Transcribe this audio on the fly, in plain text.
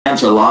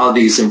to a lot of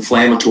these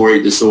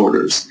inflammatory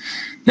disorders.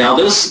 Now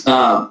this,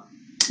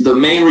 the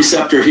main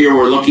receptor here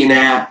we're looking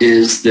at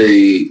is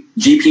the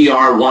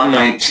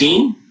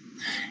GPR119.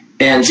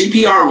 And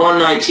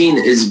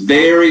GPR119 is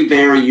very,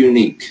 very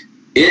unique.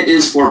 It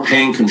is for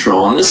pain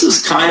control. And this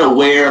is kind of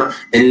where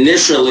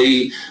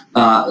initially,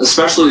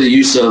 especially the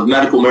use of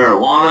medical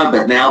marijuana,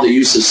 but now the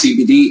use of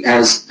CBD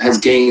has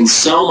gained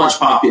so much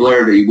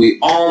popularity. We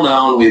all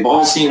know, and we've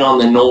all seen on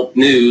the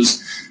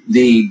news,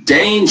 the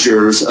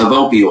dangers of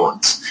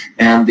opioids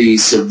and the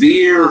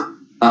severe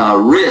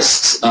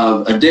risks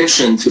of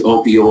addiction to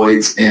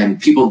opioids and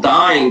people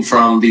dying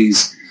from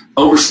these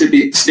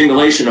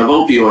overstimulation of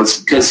opioids,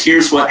 because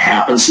here's what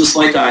happens, just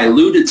like I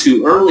alluded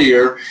to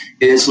earlier,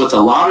 is with a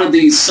lot of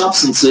these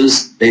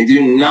substances, they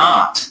do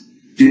not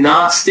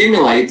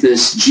stimulate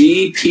this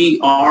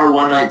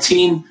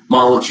GPR119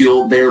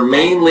 molecule. They're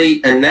mainly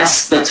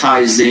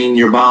anesthetizing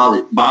your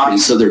body,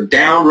 so they're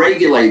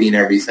down-regulating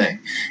everything.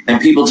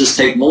 And people just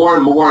take more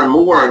and more and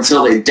more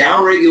until they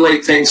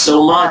down-regulate things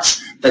so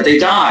much that they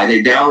die.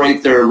 They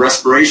down-rate their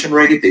respiration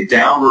rate, they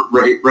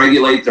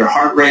down-regulate their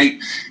heart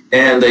rate,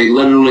 and they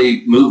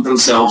literally move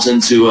themselves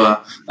into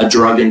a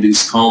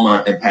drug-induced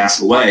coma and pass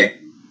away.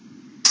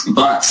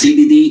 But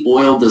CBD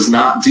oil does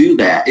not do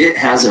that. It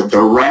has a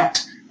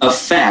direct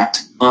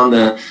effect on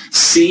the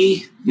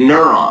C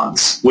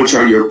neurons, which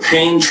are your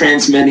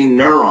pain-transmitting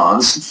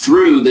neurons,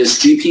 through this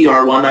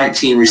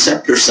GPR119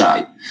 receptor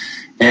site.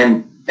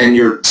 And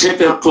your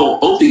typical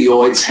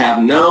opioids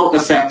have no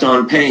effect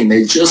on pain.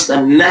 They just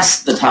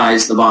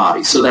anesthetize the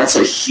body. So that's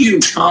a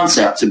huge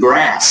concept to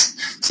grasp,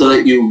 so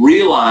that you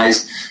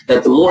realize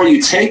that the more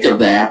you take of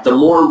that, the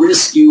more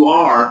risk you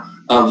are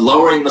of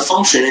lowering the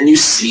function. And you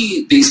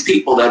see these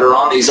people that are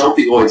on these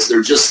opioids,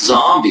 they're just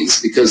zombies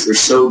because they're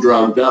so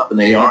drugged up, and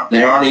they aren't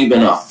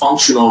even a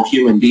functional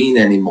human being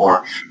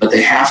anymore, but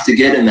they have to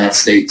get in that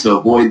state to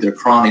avoid their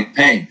chronic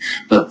pain.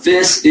 But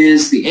this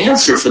is the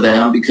answer for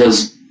them,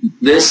 because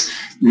this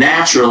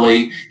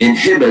naturally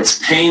inhibits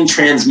pain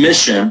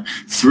transmission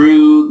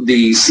through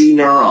the C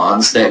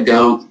neurons that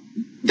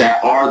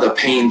are the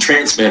pain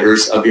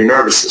transmitters of your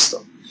nervous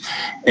system.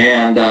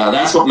 And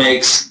that's what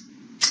makes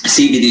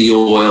CBD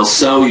oil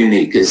so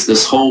unique, is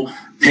this whole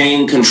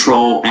pain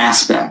control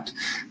aspect.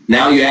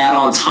 Now you add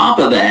on top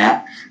of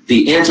that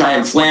the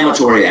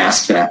anti-inflammatory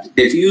aspect.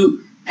 If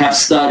you have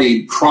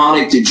studied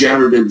chronic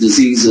degenerative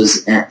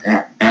diseases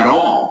at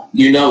all,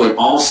 you know it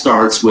all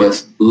starts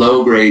with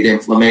low-grade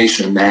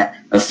inflammation that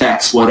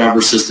affects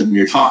whatever system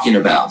you're talking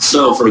about.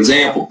 So, for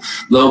example,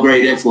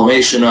 low-grade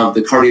inflammation of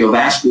the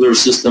cardiovascular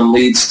system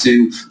leads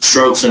to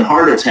strokes and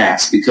heart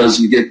attacks because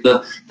you get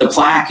the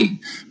plaquing.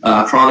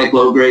 Chronic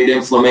low-grade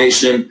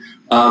inflammation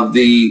of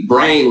the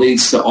brain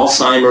leads to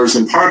Alzheimer's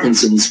and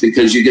Parkinson's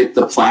because you get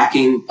the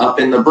plaquing up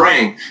in the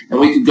brain. And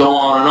we could go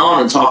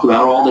on and talk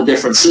about all the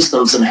different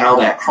systems and how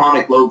that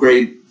chronic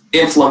low-grade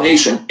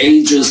inflammation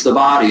ages the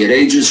body. It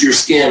ages your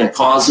skin. It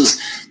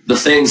causes the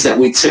things that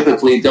we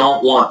typically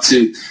don't want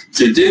to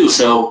do.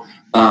 So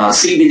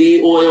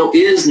CBD oil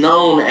is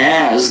known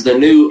as the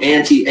new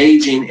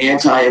anti-aging,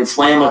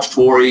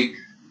 anti-inflammatory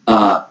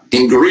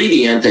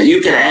ingredient that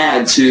you can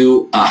add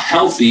to a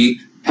healthy,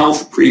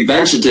 health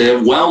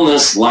preventative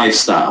wellness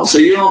lifestyle. So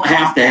you don't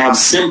have to have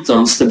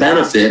symptoms to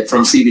benefit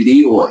from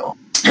CBD oil.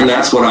 And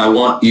that's what I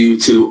want you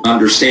to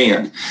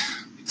understand.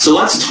 So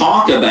let's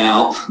talk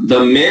about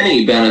the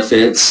many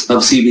benefits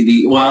of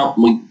CBD. Well,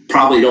 we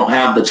probably don't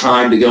have the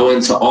time to go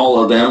into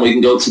all of them. We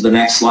can go to the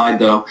next slide,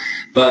 though.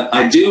 But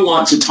I do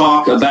want to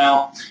talk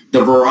about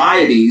the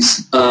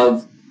varieties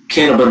of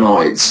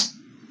cannabinoids.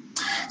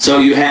 So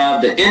you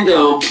have the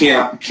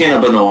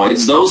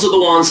endocannabinoids. Those are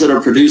the ones that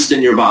are produced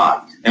in your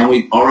body. And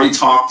we already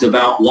talked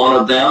about one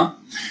of them.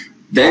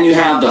 Then you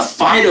have the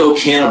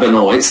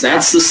phytocannabinoids.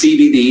 That's the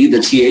CBD, the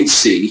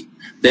THC.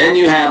 Then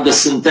you have the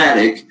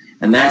synthetic,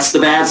 and that's the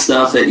bad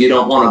stuff that you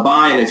don't want to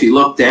buy. And if you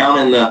look down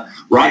in the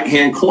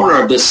right-hand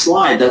corner of this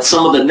slide, that's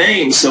some of the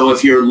names. So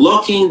if you're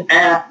looking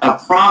at a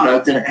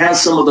product and it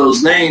has some of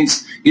those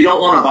names, you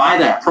don't want to buy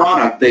that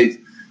product.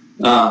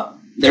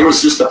 There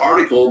was just an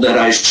article that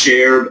I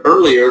shared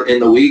earlier in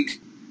the week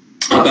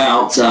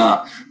about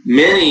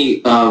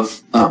many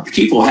of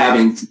people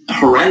having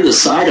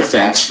horrendous side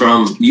effects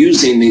from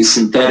using these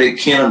synthetic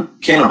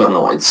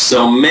cannabinoids.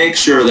 So make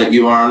sure that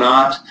you are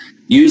not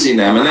using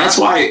them. And that's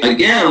why,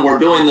 again, we're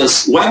doing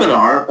this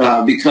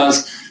webinar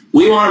because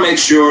we want to make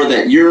sure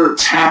that you're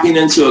tapping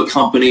into a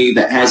company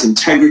that has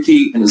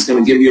integrity and is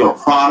going to give you a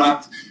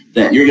product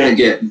that you're going to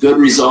get good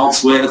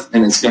results with,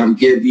 and it's going to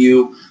give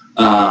you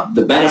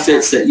the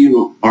benefits that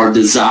you are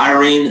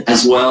desiring,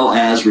 as well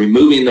as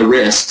removing the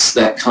risks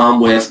that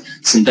come with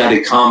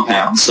synthetic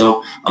compounds.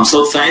 So I'm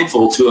so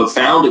thankful to have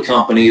found a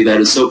company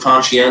that is so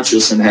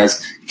conscientious and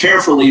has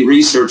carefully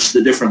researched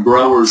the different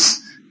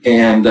growers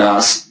and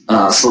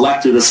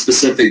selected a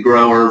specific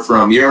grower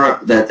from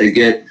Europe that they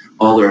get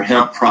all their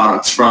hemp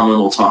products from, and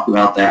we'll talk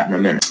about that in a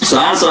minute. So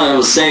as I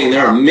was saying,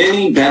 there are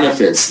many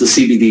benefits to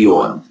CBD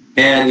oil,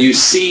 and you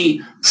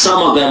see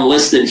some of them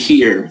listed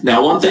here.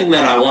 Now, one thing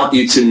that I want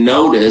you to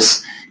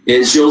notice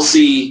is you'll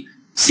see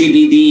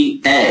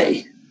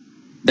CBDA.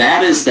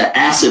 That is the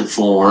acid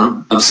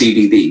form of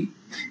CBD.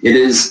 It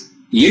is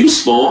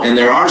useful and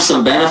there are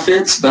some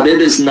benefits, but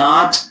it is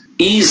not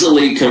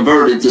easily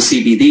converted to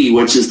CBD,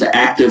 which is the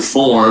active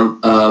form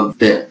of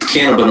the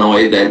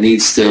cannabinoid that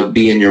needs to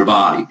be in your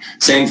body.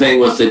 Same thing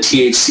with the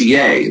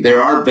THCA.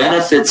 There are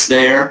benefits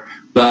there,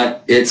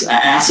 but it's an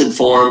acid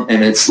form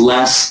and it's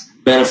less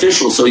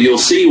beneficial. So you'll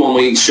see when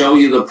we show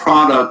you the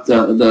product,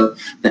 the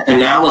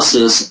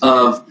analysis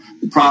of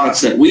the products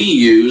that we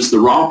use, the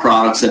raw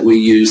products that we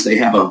use, they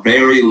have a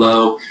very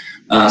low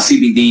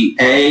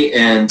CBDA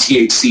and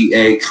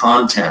THCA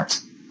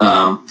content.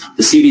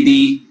 The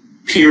CBD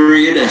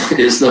period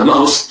is the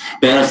most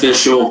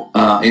beneficial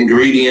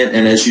ingredient,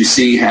 and as you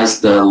see, has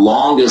the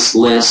longest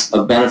list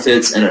of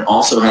benefits, and it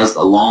also has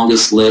the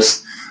longest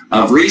list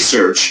of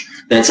research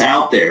that's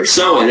out there.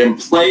 So it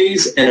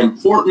plays an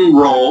important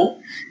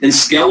role in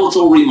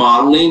skeletal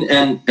remodeling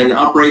and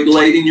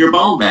upregulating your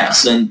bone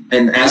mass. And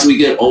as we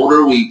get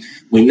older, we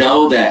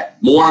know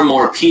that more and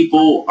more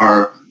people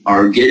are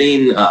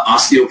getting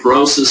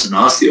osteoporosis and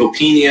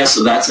osteopenia,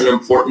 so that's an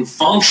important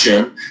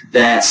function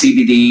that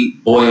CBD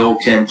oil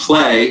can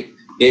play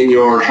in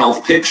your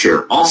health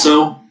picture.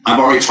 Also, I've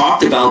already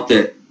talked about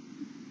the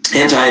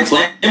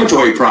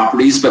anti-inflammatory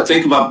properties, but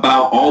think about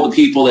all the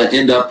people that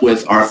end up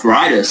with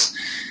arthritis.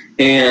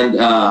 And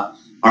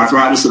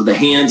arthritis of the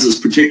hands is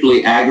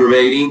particularly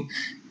aggravating,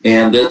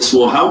 and this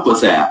will help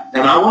with that.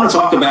 And I want to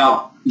talk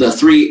about the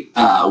three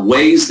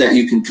ways that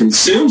you can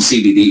consume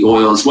CBD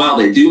oil as well.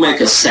 They do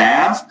make a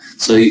salve,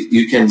 so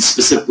you can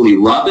specifically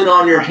rub it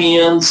on your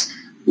hands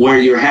where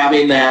you're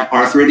having that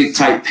arthritic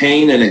type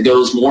pain, and it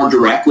goes more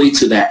directly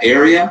to that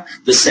area.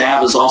 The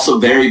salve is also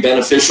very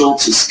beneficial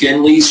to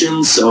skin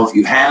lesions. So if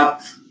you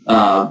have,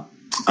 I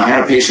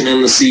had a patient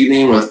in this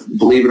evening with,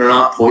 believe it or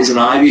not, poison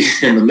ivy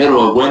in the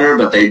middle of winter,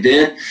 but they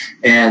did.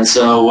 And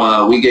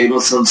so we gave them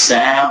some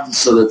salve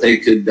so that they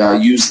could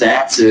use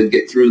that to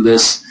get through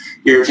this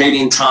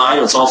irritating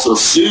time. It's also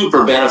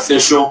super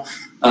beneficial.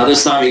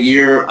 This time of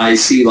year, I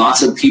see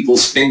lots of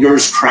people's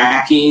fingers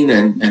cracking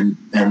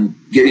and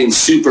getting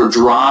super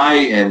dry,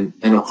 and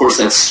of course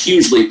that's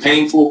hugely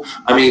painful.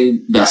 I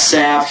mean, the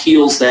salve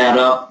heals that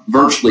up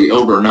virtually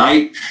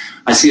overnight.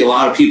 I see a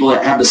lot of people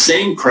that have the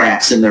same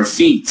cracks in their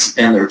feet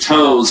and their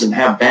toes and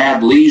have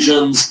bad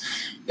lesions,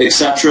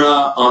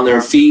 etc., on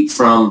their feet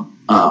from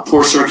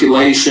poor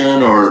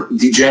circulation or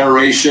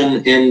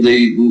degeneration in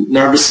the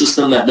nervous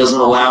system that doesn't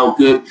allow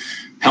good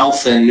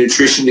health and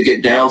nutrition to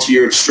get down to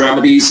your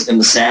extremities, and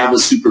the salve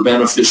is super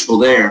beneficial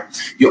there.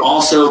 You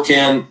also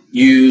can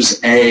use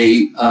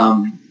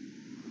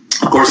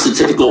of course, the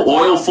typical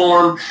oil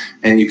form,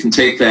 and you can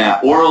take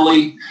that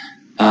orally.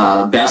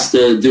 Best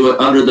to do it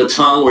under the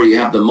tongue where you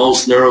have the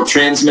most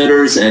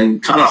neurotransmitters,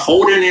 and kind of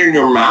hold it in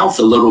your mouth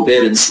a little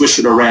bit and swish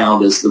it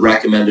around is the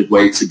recommended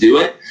way to do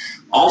it.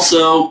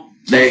 Also,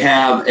 they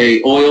have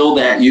a oil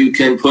that you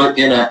can put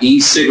in an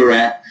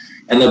e-cigarette.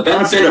 And the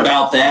benefit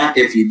about that,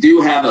 if you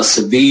do have a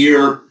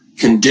severe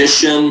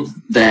condition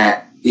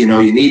that you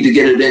need to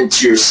get it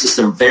into your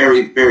system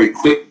very, very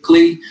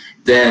quickly,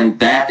 then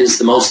that is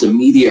the most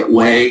immediate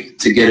way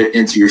to get it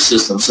into your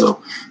system.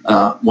 So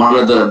one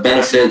of the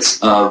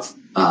benefits of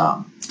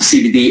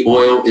CBD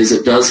oil is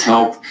it does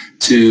help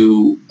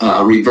to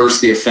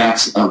reverse the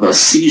effects of a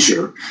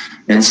seizure.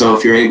 And so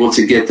if you're able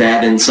to get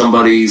that in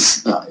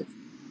somebody's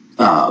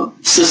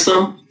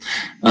system,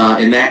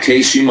 in that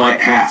case, you might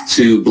have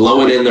to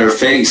blow it in their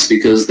face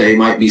because they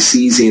might be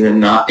seizing and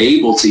not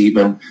able to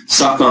even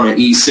suck on an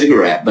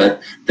e-cigarette.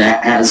 But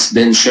that has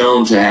been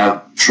shown to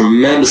have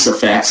tremendous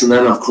effects. And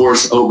then, of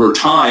course, over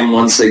time,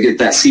 once they get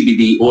that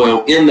CBD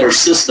oil in their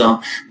system,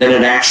 then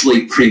it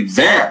actually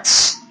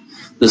prevents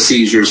the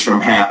seizures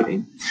from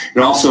happening.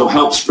 It also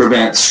helps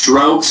prevent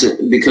strokes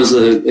because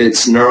of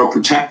its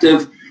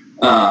neuroprotective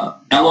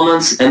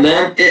elements. And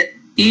then it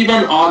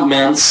even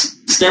augments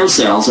stem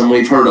cells, and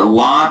we've heard a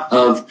lot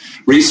of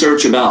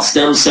research about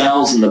stem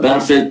cells and the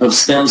benefit of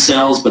stem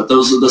cells, but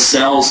those are the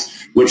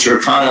cells which are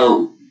kind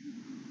of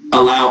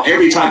allow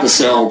every type of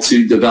cell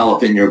to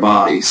develop in your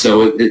body.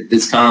 So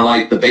it's kind of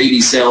like the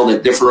baby cell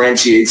that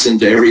differentiates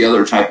into every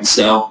other type of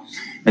cell.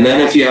 And then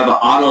if you have an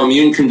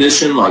autoimmune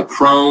condition like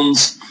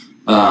Crohn's,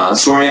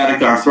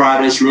 psoriatic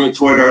arthritis,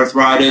 rheumatoid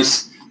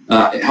arthritis,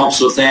 it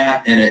helps with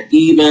that, and it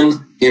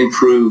even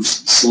improves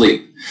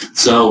sleep.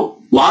 So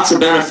lots of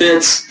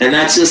benefits, and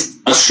that's just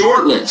a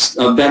short list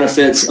of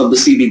benefits of the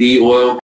CBD oil.